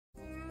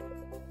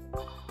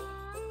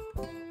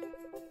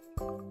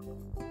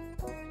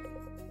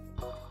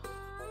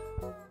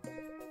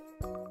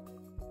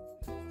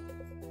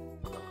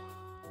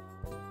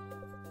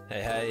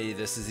Hey,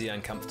 this is the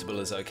Uncomfortable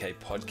is Okay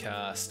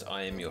podcast.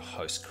 I am your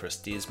host, Chris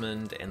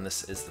Desmond, and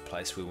this is the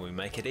place where we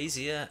make it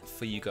easier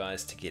for you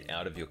guys to get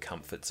out of your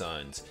comfort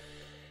zones.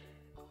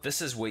 This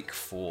is week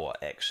 4,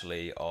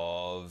 actually,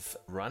 of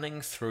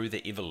running through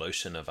the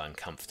evolution of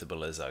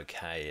Uncomfortable is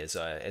Okay as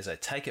I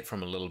take it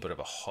from a little bit of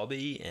a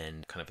hobby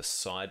and kind of a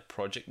side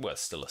project, well,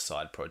 it's still a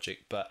side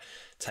project, but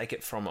take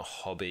it from a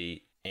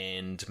hobby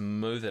and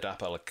move it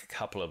up a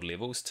couple of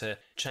levels to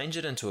change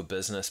it into a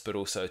business, but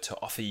also to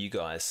offer you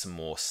guys some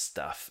more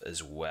stuff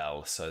as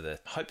well, so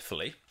that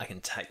hopefully I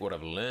can take what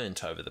I've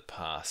learned over the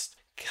past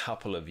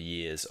couple of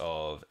years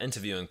of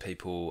interviewing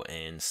people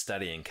and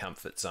studying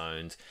comfort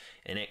zones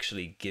and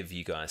actually give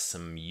you guys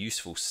some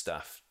useful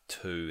stuff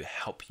to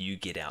help you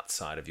get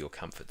outside of your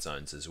comfort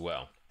zones as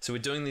well. So we're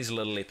doing these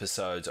little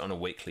episodes on a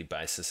weekly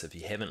basis. If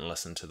you haven't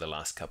listened to the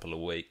last couple of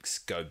weeks,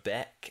 go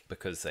back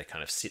because they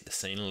kind of set the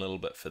scene a little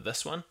bit for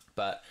this one.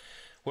 But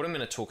what I'm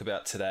going to talk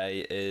about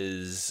today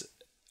is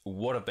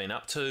what I've been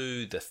up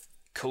to, the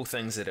cool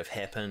things that have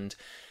happened.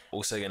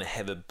 Also going to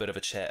have a bit of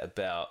a chat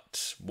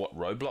about what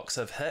roadblocks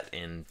I've hit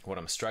and what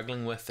I'm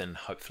struggling with and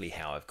hopefully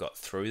how I've got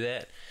through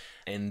that.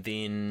 And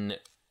then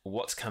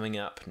what's coming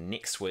up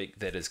next week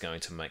that is going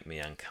to make me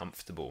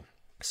uncomfortable.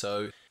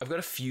 So I've got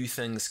a few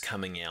things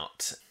coming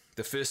out.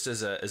 The first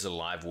is a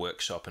live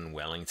workshop in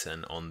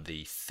Wellington on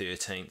the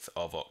 13th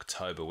of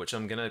October, which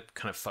I'm going to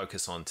kind of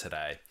focus on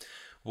today.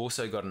 We've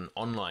also got an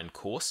online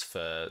course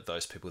for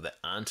those people that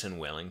aren't in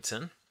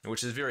Wellington,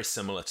 which is very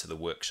similar to the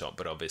workshop,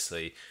 but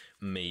obviously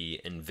me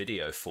in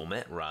video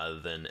format rather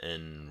than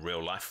in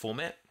real life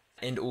format.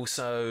 And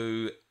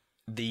also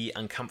the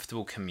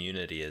Uncomfortable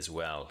community as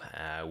well,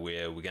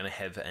 where we're going to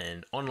have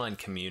an online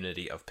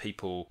community of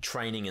people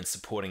training and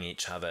supporting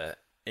each other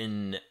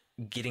in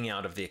getting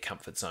out of their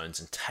comfort zones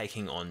and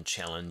taking on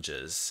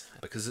challenges,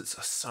 because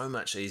it's so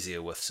much easier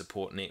with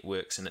support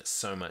networks and it's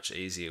so much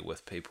easier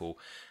with people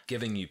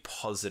giving you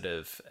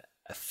positive,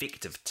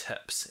 effective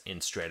tips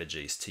and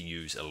strategies to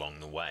use along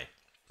the way.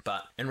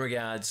 But in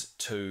regards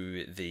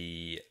to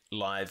the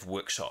live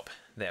workshop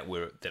that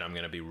I'm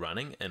going to be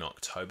running in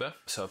October,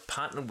 so I've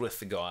partnered with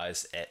the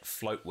guys at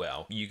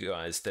Floatwell. You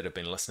guys that have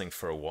been listening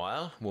for a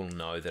while will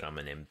know that I'm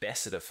an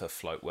ambassador for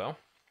Floatwell,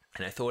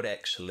 and I thought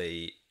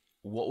actually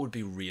what would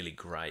be really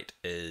great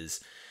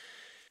is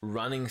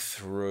running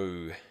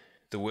through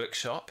the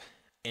workshop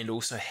and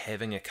also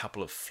having a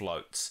couple of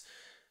floats,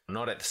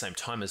 not at the same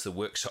time as the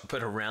workshop,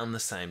 but around the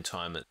same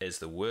time as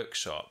the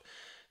workshop,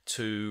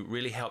 to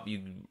really help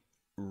you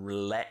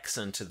relax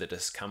into the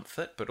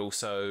discomfort, but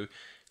also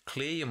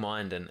clear your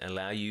mind and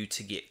allow you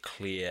to get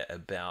clear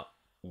about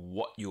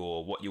what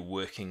you're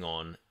working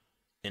on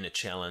in a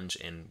challenge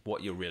and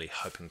what you're really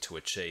hoping to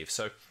achieve.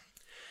 So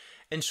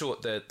in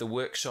short, the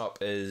workshop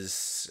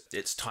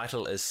its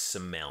title is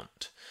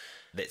Surmount.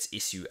 That's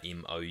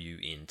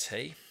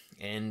S-U-M-O-U-N-T.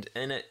 And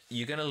in it,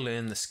 you're going to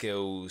learn the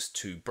skills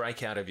to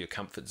break out of your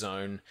comfort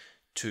zone,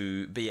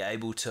 to be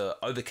able to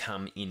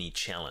overcome any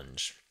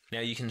challenge. Now,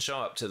 you can show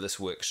up to this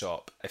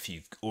workshop if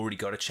you've already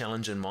got a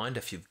challenge in mind,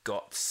 if you've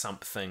got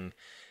something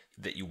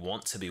that you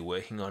want to be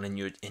working on and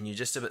you're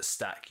just a bit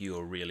stuck,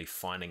 you're really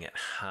finding it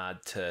hard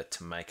to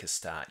make a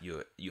start,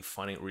 you're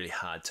finding it really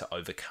hard to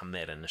overcome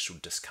that initial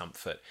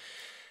discomfort.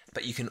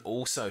 But you can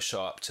also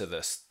show up to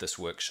this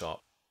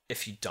workshop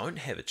if you don't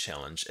have a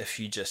challenge, if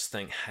you just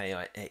think, hey,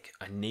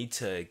 I need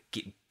to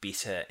get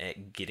better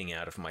at getting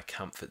out of my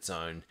comfort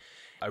zone.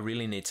 I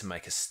really need to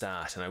make a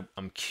start, and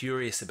I'm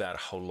curious about a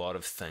whole lot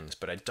of things,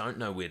 but I don't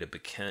know where to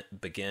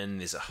begin.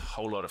 There's a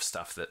whole lot of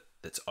stuff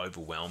that's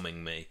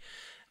overwhelming me,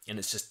 and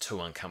it's just too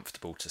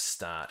uncomfortable to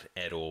start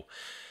at all.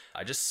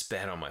 I just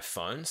spat on my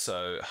phone,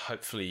 so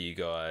hopefully you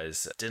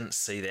guys didn't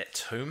see that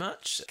too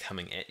much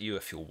coming at you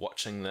if you're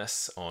watching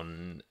this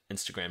on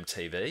Instagram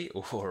TV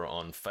or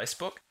on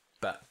Facebook.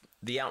 But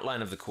the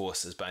outline of the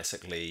course is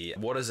basically,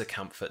 what is a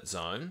comfort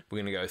zone? We're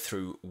going to go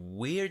through,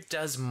 where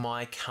does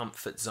my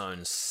comfort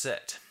zone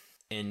sit?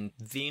 And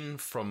then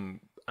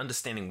from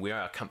understanding where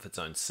our comfort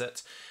zone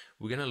sits,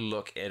 we're going to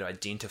look at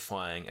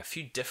identifying a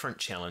few different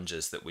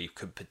challenges that we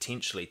could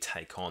potentially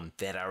take on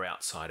that are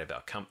outside of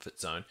our comfort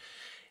zone,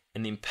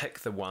 and then pick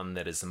the one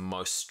that is the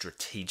most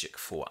strategic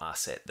for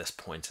us at this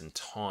point in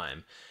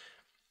time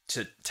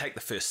to take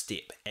the first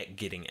step at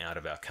getting out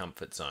of our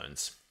comfort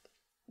zones.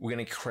 We're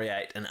going to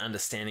create an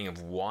understanding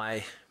of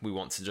why we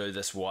want to do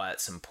this, why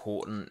it's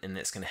important, and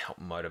that's going to help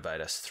motivate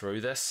us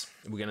through this.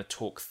 We're going to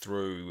talk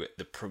through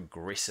the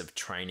progressive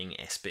training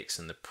aspects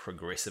and the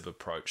progressive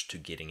approach to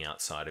getting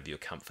outside of your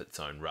comfort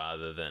zone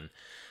rather than,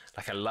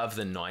 I love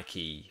the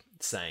Nike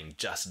saying,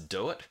 just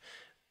do it.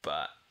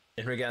 But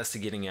in regards to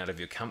getting out of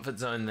your comfort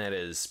zone, that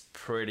is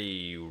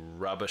pretty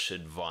rubbish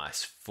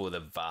advice for the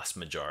vast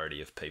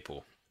majority of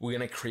people. We're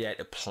going to create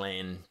a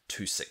plan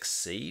to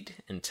succeed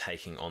in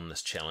taking on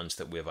this challenge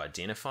that we've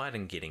identified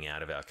and getting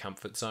out of our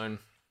comfort zone,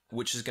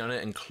 which is going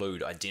to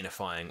include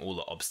identifying all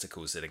the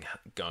obstacles that are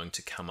going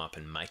to come up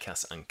and make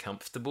us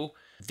uncomfortable.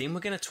 Then we're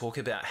going to talk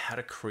about how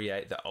to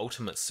create the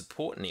ultimate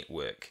support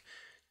network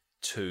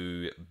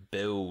to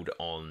build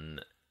on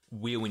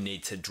where we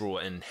need to draw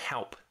in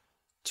help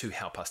to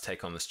help us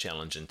take on this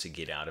challenge and to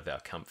get out of our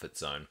comfort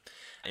zone.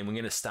 And we're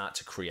going to start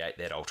to create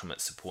that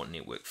ultimate support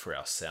network for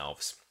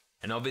ourselves.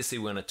 And obviously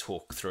we're going to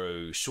talk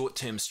through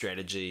short-term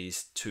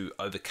strategies to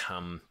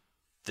overcome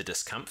the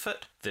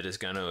discomfort that is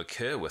going to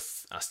occur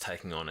with us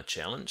taking on a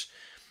challenge.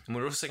 And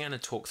we're also going to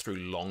talk through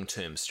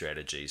long-term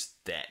strategies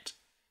that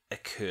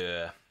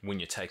occur when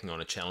you're taking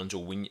on a challenge,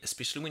 or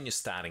especially when you're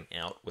starting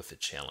out with a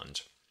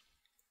challenge.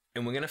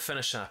 And we're going to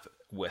finish up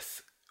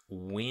with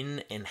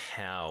when and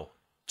how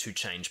to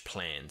change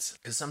plans,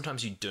 because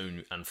sometimes you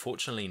do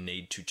unfortunately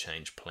need to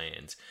change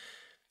plans.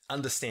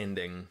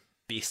 Understanding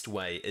best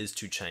way is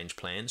to change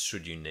plans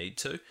should you need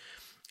to,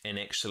 and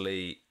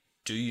actually,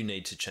 do you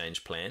need to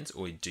change plans,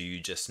 or do you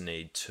just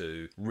need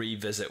to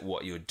revisit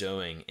what you're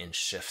doing and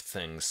shift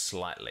things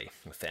slightly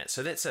with that?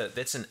 So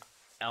that's an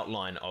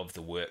outline of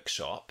the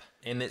workshop,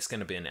 and that's going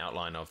to be an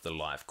outline of the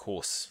live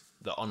course,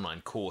 the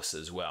online course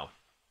as well.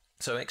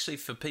 So actually,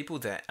 for people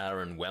that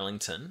are in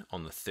Wellington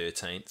on the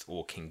 13th,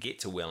 or can get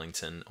to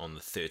Wellington on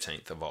the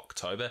 13th of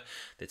October,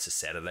 that's a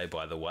Saturday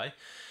by the way,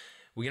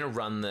 we're going to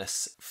run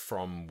this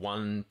from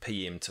 1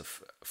 p.m. to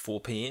 4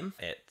 p.m.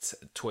 at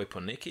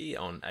Toiponiki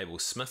on Abel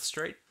Smith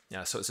Street.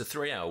 So it's a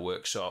 3-hour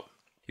workshop.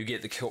 You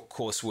get the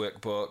course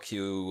workbook.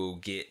 You will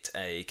get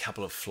a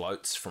couple of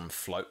floats from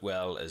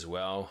Floatwell as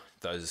well.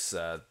 Those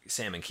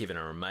Sam and Kevin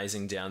are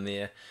amazing down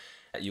there.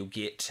 You'll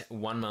get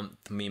 1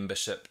 month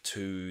membership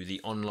to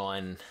the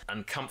online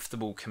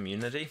Uncomfortable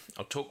community.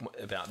 I'll talk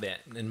about that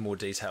in more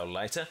detail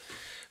later.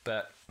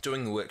 But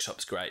doing the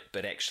workshop's great,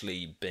 but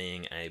actually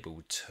being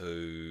able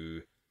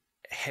to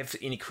have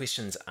any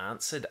questions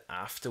answered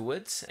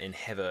afterwards and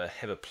have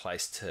a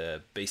place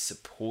to be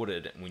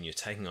supported when you're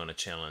taking on a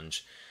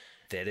challenge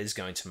that is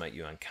going to make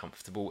you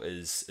uncomfortable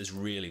is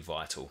really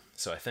vital.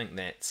 So I think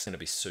that's going to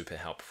be super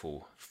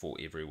helpful for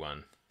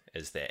everyone,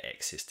 is that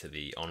access to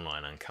the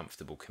online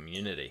Uncomfortable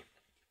community.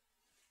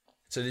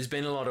 So there's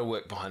been a lot of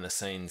work behind the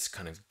scenes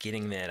kind of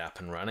getting that up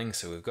and running.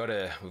 So we've got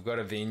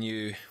a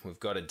venue, we've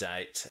got a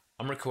date.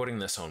 I'm recording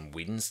this on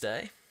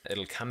Wednesday.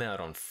 It'll come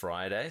out on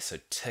Friday, so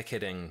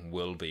ticketing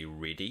will be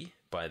ready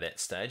by that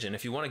stage. And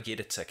if you want to get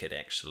a ticket,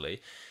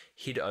 actually,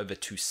 head over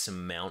to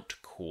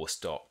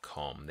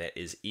surmountcourse.com. That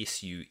is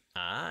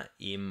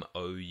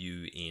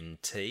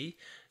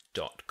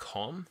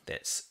surmount.com.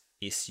 That's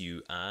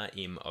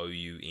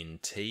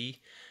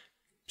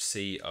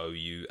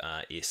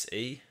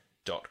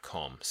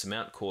surmountcourse.com.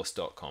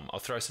 surmountcourse.com. I'll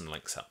throw some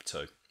links up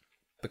too,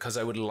 because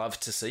I would love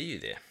to see you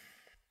there.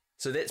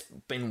 So that's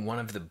been one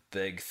of the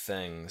big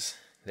things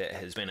that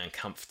has been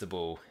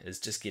uncomfortable, is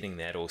just getting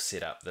that all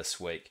set up this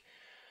week.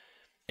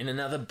 And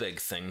another big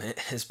thing that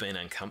has been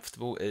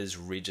uncomfortable is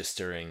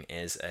registering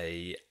as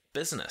a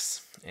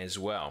business as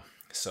well.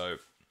 So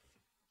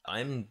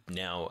I'm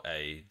now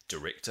a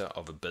director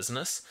of a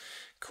business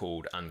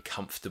called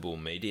Uncomfortable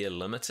Media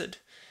Limited,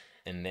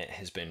 and that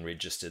has been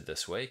registered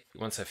this week.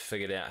 Once I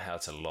figured out how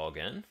to log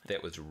in,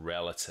 that was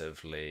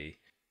relatively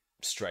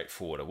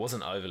straightforward. It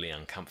wasn't overly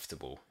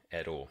uncomfortable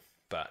at all,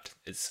 but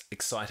it's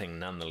exciting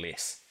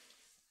nonetheless.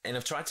 And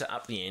I've tried to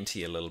up the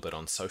ante a little bit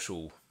on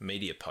social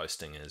media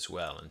posting as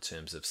well, in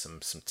terms of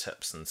some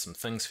tips and some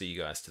things for you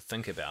guys to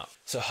think about.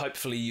 So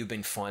hopefully you've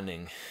been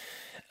finding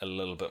a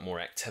little bit more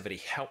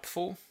activity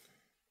helpful.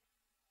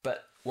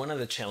 But one of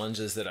the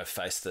challenges that I've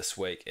faced this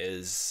week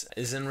is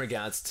in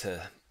regards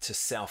to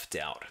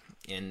self-doubt.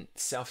 And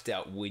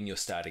self-doubt when you're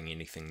starting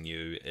anything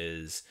new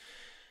is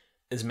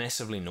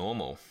massively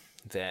normal.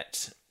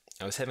 That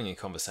I was having a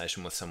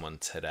conversation with someone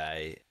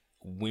today.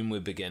 When we're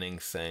beginning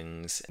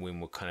things, when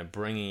we're kind of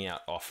bringing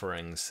out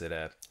offerings that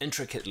are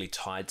intricately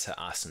tied to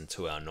us and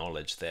to our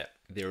knowledge, that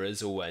there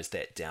is always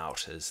that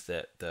doubt, is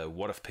that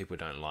what if people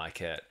don't like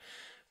it?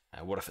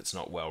 What if it's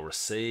not well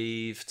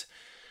received?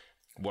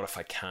 What if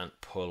I can't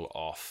pull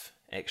off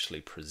actually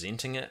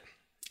presenting it?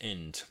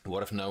 And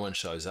what if no one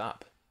shows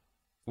up?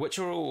 Which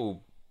are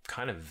all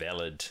kind of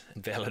valid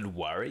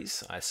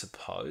worries, I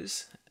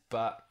suppose.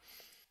 But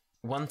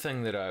one of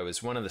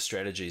the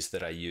strategies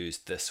that I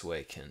used this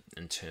week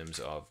in terms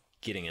of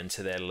getting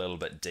into that a little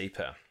bit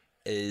deeper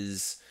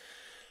is,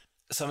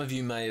 some of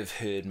you may have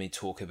heard me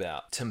talk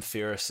about Tim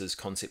Ferriss's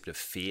concept of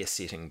fear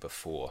setting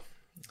before.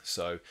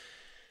 So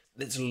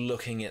that's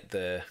looking at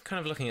the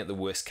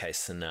worst case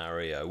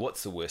scenario.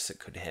 What's the worst that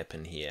could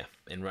happen here,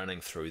 and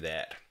running through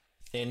that.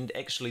 And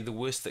actually the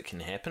worst that can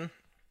happen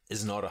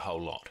is not a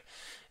whole lot.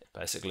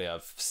 Basically,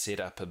 I've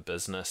set up a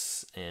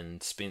business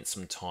and spent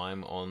some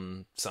time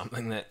on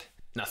something that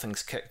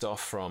nothing's kicked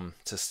off from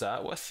to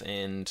start with,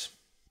 and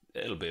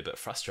it'll be a bit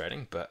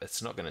frustrating, but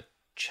it's not going to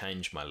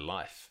change my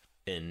life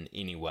in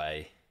any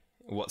way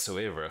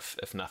whatsoever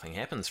if nothing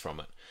happens from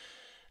it,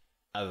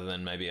 other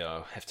than maybe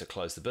I'll have to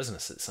close the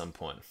business at some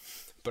point.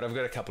 But I've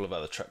got a couple of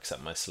other tricks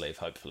up my sleeve,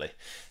 hopefully.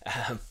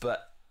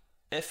 But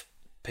if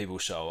people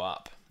show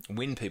up,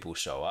 when people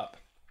show up,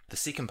 the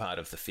second part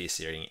of the fear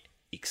setting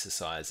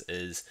exercise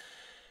is,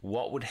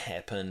 what would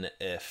happen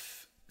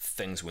if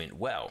things went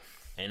well?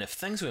 And if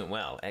things went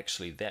well,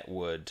 actually that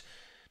would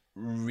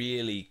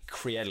really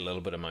create a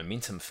little bit of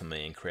momentum for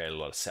me and create a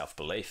lot of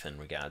self-belief in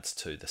regards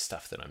to the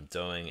stuff that I'm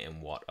doing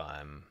and what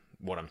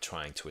I'm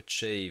trying to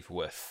achieve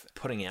with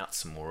putting out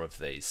some more of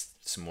these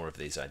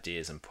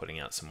ideas and putting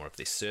out some more of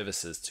these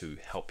services to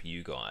help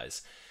you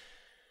guys.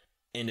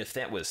 And if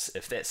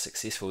that's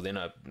successful, then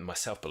my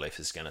self-belief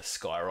is going to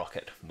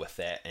skyrocket with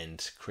that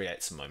and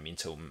create some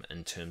momentum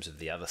in terms of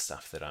the other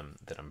stuff that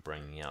I'm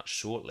bringing out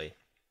shortly.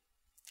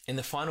 And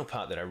the final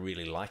part that I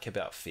really like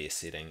about fear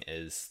setting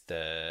is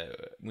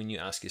when you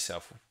ask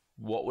yourself,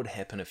 what would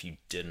happen if you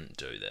didn't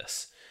do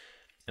this?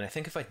 And I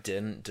think if I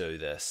didn't do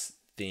this,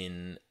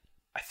 then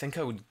I think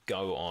I would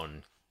go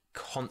on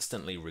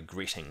constantly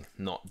regretting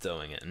not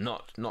doing it,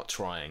 not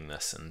trying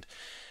this, and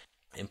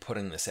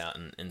putting this out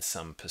in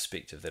some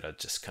perspective that I'd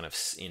just kind of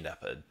end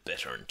up a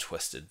bitter and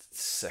twisted,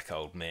 sick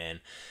old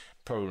man,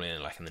 probably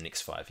in the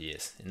next 5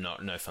 years.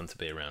 No fun to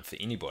be around for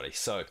anybody.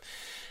 So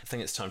I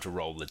think it's time to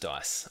roll the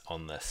dice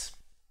on this.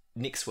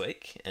 Next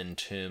week, in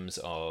terms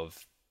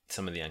of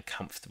some of the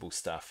uncomfortable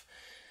stuff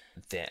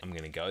that I'm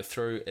going to go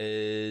through,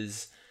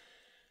 is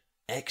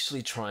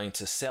actually trying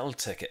to sell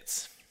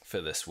tickets for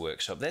this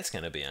workshop. That's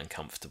going to be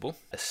uncomfortable,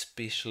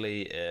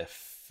 especially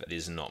if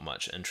there's not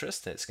much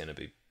interest. That's going to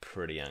be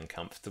pretty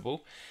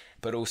uncomfortable,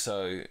 but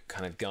also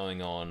kind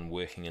of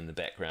working in the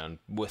background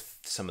with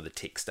some of the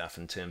tech stuff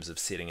in terms of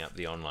setting up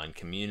the online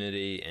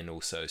community and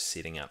also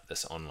setting up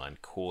this online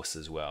course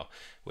as well,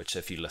 which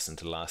if you listened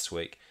to last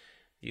week,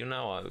 you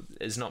know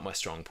is not my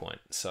strong point.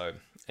 So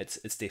it's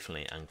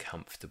definitely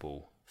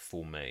uncomfortable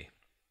for me.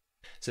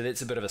 So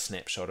that's a bit of a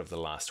snapshot of the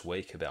last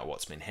week about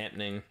what's been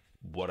happening,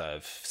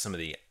 some of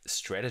the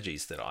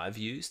strategies that I've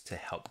used to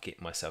help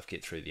myself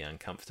get through the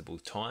uncomfortable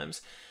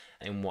times,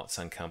 and what's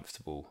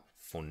uncomfortable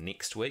for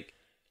next week.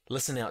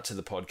 Listen out to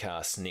the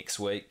podcast next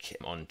week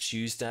on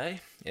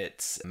Tuesday.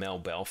 It's Mel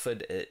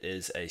Belford. It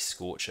is a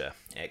scorcher,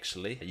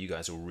 actually. You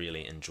guys will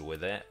really enjoy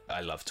that.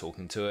 I love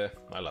talking to her.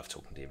 I love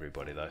talking to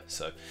everybody though.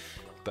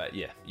 But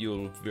yeah,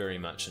 you'll very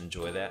much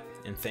enjoy that.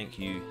 And thank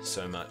you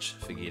so much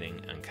for getting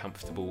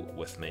uncomfortable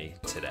with me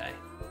today.